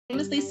name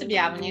is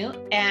Bienvenue,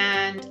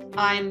 and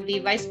I'm the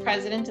Vice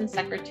President and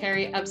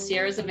Secretary of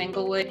Sierras of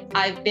Inglewood.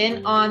 I've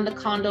been on the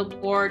condo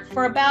board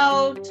for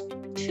about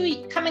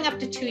coming up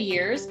to 2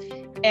 years,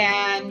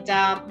 and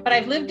but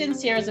I've lived in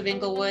Sierras of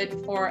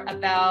Inglewood for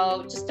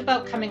just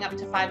about coming up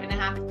to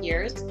 5.5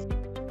 years.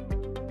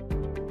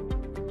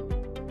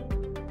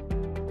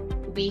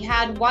 We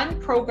had one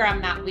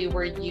program that we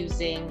were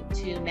using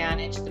to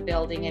manage the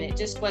building, and it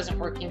just wasn't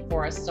working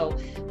for us. So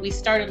we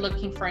started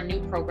looking for a new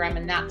program,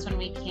 and that's when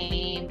we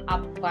came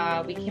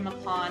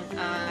upon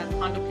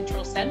Condo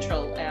Control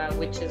Central,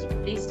 which is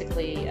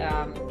basically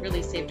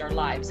really saved our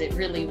lives. It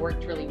really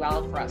worked really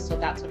well for us. So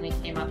that's when we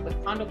came up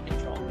with Condo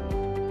Control.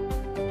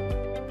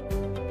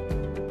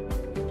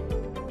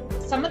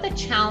 Some of the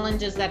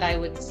challenges that I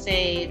would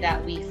say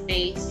that we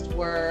faced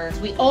were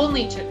we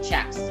only took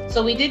checks.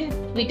 So we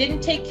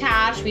didn't take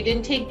cash, we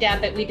didn't take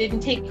debit, we didn't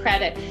take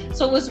credit.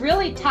 So it was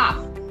really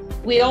tough.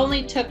 We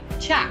only took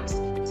checks.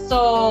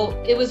 So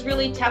it was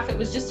really tough. It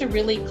was just a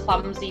really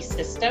clumsy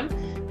system.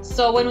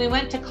 So when we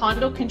went to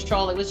Condo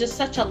Control, it was just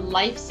such a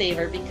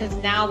lifesaver because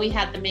now we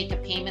had the make a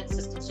payment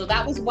system. So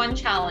that was one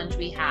challenge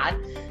we had.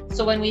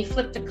 So when we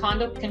flipped to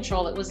Condo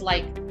Control, it was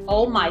like,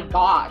 oh my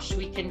gosh,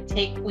 we can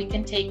take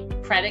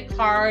credit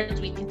cards,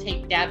 we can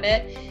take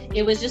debit.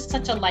 It was just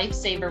such a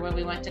lifesaver when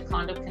we went to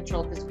Condo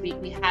Control because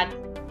we had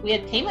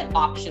payment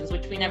options,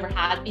 which we never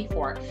had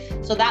before.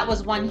 So that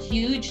was one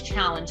huge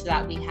challenge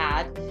that we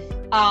had.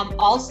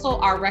 Also,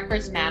 our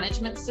records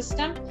management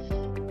system.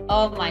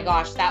 Oh my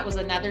gosh, that was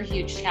another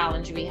huge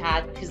challenge we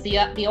had because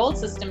the old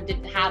system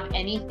didn't have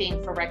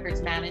anything for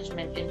records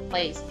management in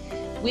place.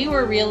 We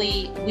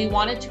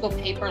wanted to go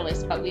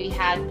paperless, but we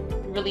had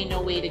really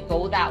no way to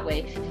go that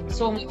way.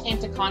 So when we came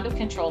to Condo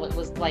Control, it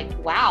was like,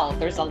 wow,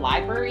 there's a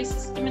library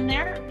system in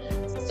there.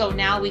 So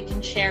now we can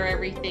share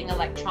everything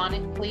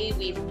electronically.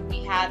 We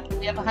have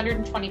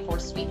 124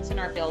 suites in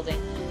our building.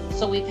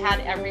 So we've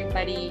had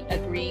everybody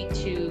agree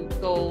to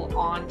go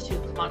on to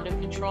Condo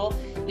Control.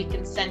 We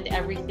can send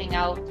everything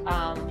out,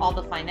 all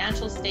the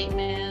financial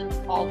statements,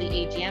 all the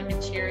AGM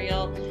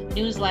material,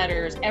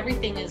 newsletters,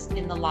 everything is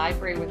in the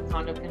library with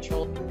Condo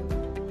Control.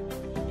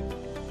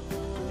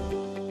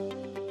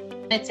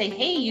 I'd say,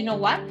 hey, you know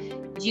what?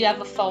 Do you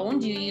have a phone?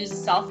 Do you use a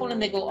cell phone? And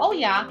they go, oh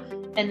yeah.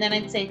 And then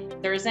I'd say,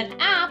 there's an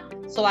app.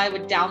 So I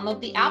would download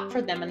the app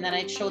for them, and then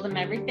I'd show them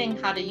everything,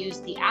 how to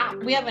use the app.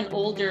 We have an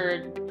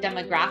older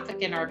demographic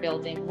in our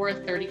building. We're a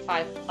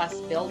 35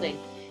 plus building.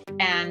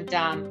 And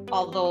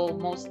although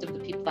most of the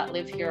people that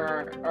live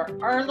here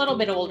are a little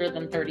bit older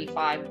than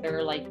 35,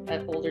 they're like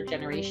an older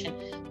generation,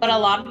 but a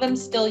lot of them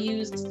still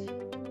use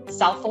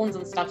cell phones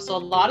and stuff. So a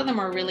lot of them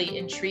are really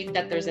intrigued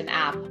that there's an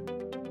app.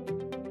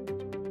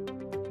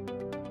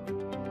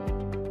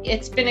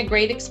 It's been a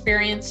great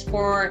experience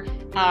for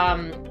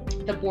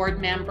the board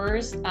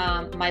members.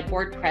 My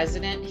board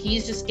president,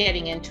 he's just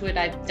getting into it.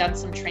 I've done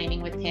some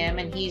training with him,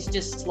 and he's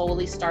just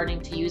slowly starting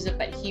to use it,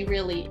 but he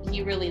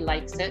really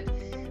likes it.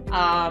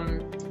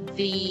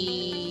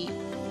 The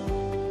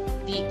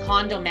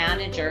condo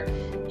manager,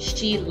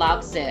 she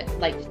loves it.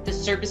 Like the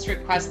service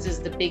request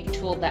is the big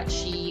tool that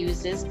she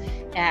uses,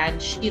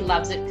 and she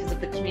loves it because of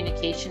the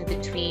communication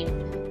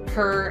between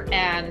her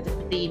and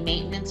the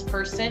maintenance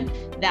person.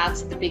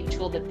 That's the big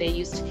tool that they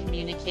use to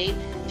communicate.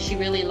 She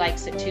really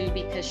likes it too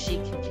because she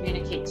can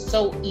communicate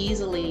so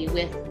easily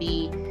with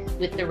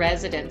the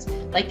residents.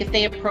 Like if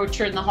they approach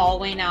her in the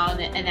hallway now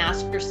and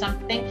ask her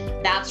something,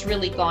 that's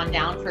really gone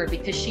down for her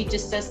because she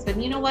just says to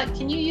them, you know what,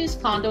 can you use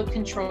Condo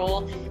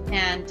Control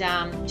and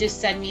just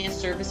send me a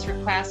service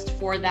request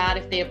for that?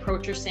 If they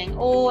approach her saying,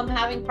 oh, I'm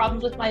having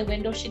problems with my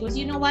window, she goes,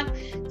 you know what,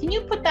 can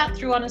you put that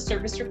through on a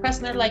service request?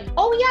 And they're like,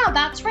 oh yeah,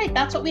 that's right,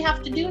 that's what we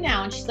have to do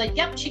now. And she's like,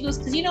 yep. She goes,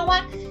 because you know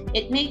what,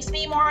 it makes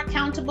me more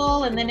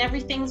accountable, and then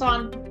everything's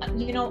on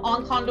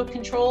Condo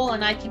Control,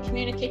 and I can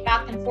communicate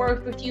back and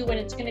forth with you when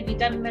it's going to be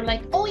done. And they're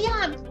like, oh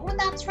yeah, oh,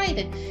 that's right.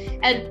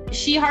 And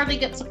she hardly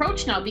gets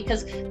approached now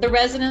because the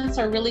residents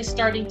are really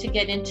starting to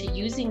get into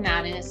using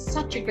that, and it's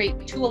such a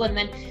great tool. And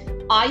then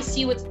I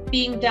see what's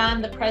being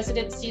done, the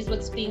president sees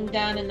what's being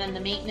done, and then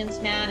the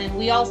maintenance man, and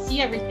we all see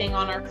everything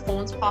on our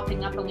phones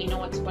popping up, and we know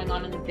what's going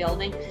on in the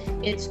building.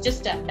 It's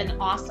just an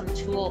awesome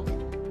tool.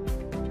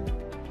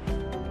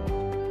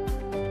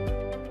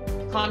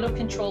 Condo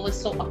Control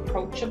is so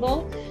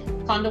approachable.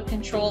 Condo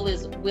Control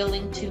is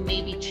willing to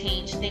maybe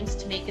change things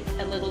to make it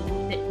a little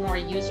bit more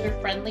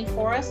user-friendly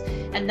for us.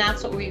 And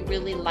that's what we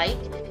really like,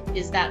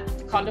 is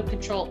that Condo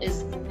Control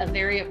is a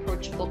very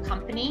approachable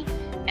company,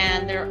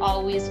 and they're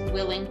always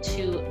willing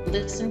to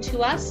listen to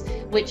us,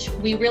 which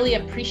we really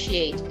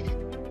appreciate.